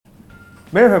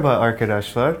Merhaba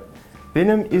arkadaşlar,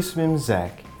 benim ismim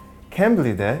Zach.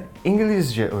 Cambly'de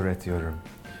İngilizce öğretiyorum.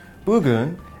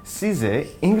 Bugün size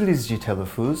İngilizce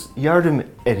telaffuz yardım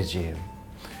edeceğim.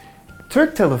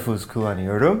 Türk telaffuz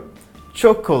kullanıyorum,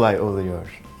 çok kolay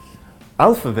oluyor.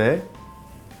 Alfabe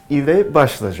ile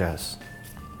başlayacağız.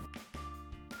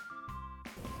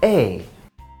 A,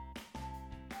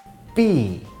 B,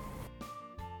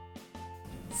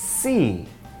 C,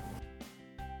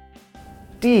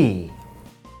 D,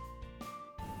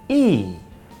 E,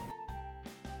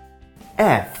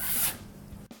 F,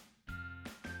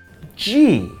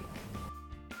 G,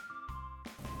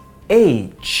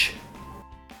 H,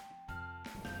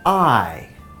 I,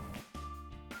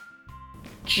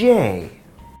 J,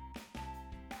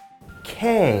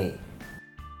 K,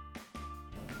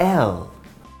 L,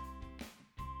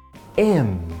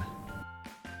 M,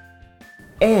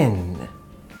 N,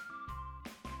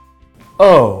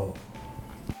 O,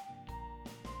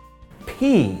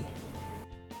 P,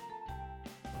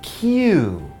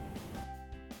 Q,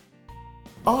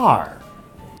 R,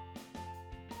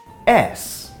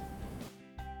 S,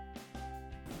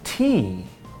 T,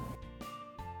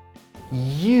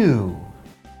 U,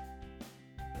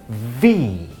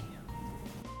 V,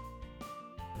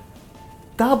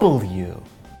 W,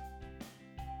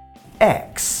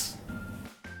 X,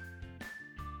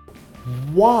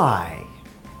 Y,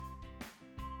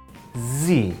 Z.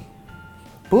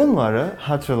 Bunları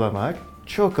hatırlamak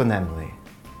çok önemli.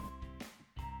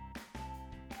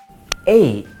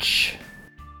 H,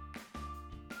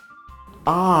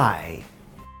 I,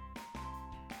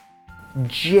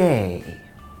 J,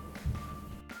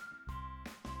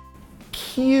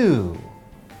 Q,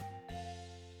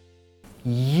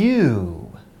 U,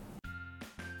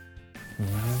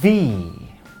 V,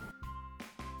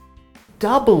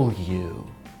 W,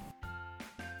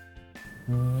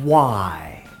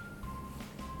 Y.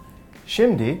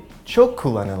 Şimdi çok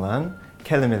kullanılan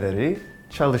kelimeleri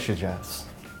çalışacağız.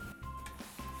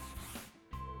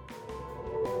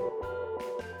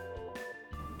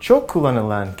 Çok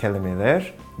kullanılan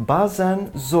kelimeler bazen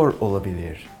zor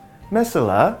olabilir.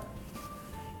 Mesela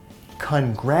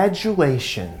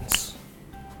congratulations.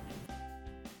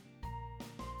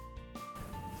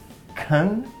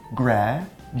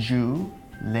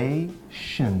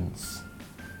 Congratulations.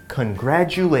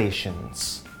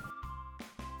 Congratulations.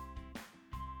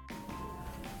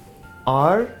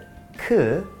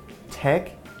 Architecture.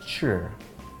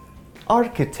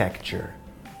 Architecture.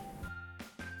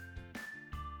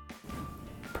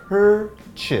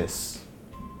 Purchase.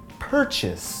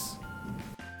 Purchase.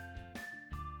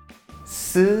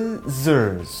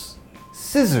 Scissors.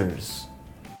 Scissors.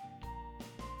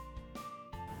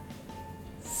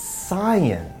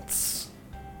 Science.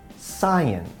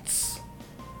 Science.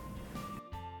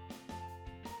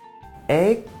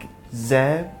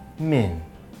 Examine.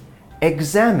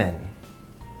 Examine.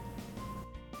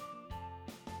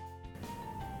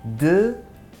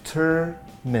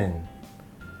 Determine.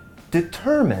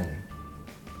 Determine.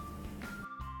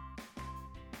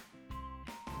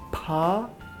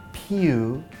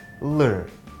 Popular.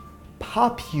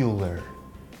 Popular.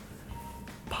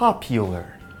 Popular.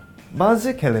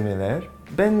 Bazı kelimeler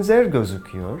benzer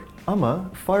gözüküyor ama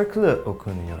farklı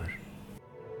okunuyor.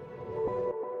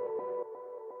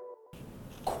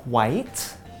 Quite.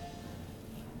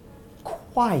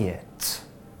 Quiet.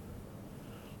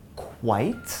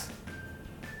 Quite.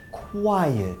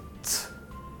 Quiet.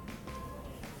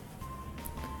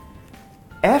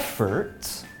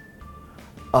 Effort.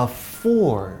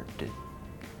 Afford.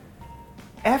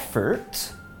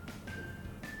 Effort.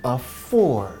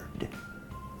 Afford.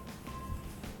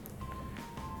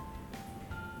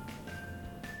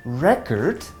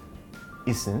 Record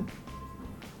isim.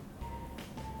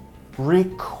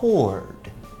 Record.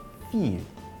 Fiil.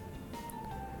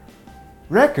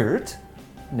 Record,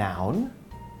 noun.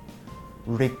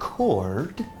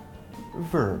 Record,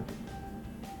 verb.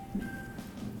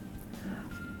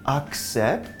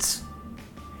 Accept,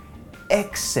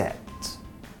 accept.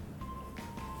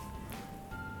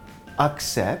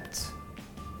 Accept,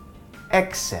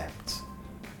 accept.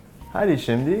 Hadi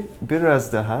şimdi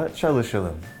biraz daha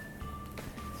çalışalım.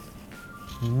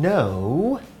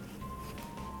 No,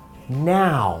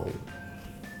 now.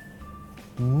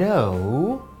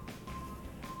 No,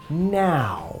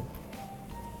 now.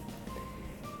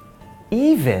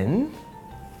 Even,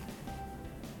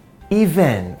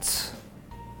 event.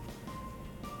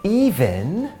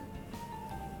 Even,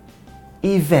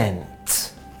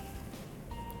 event.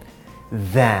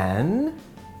 Then,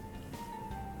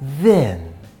 then.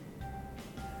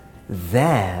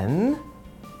 Then,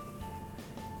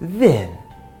 then.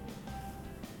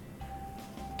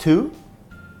 Two.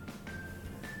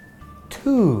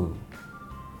 Two.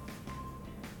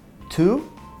 Two.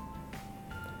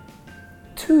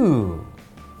 Two.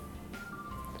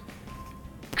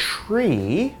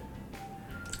 Tree.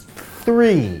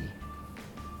 Three.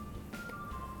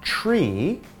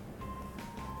 Tree.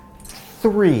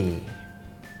 Three.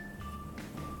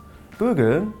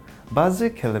 Bugün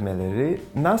bazı kelimeleri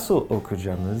nasıl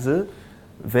okuyacağımızı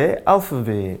ve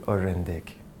alfabeyi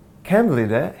öğrendik.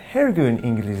 Cambly'de her gün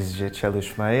İngilizce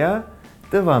çalışmaya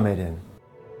devam edin.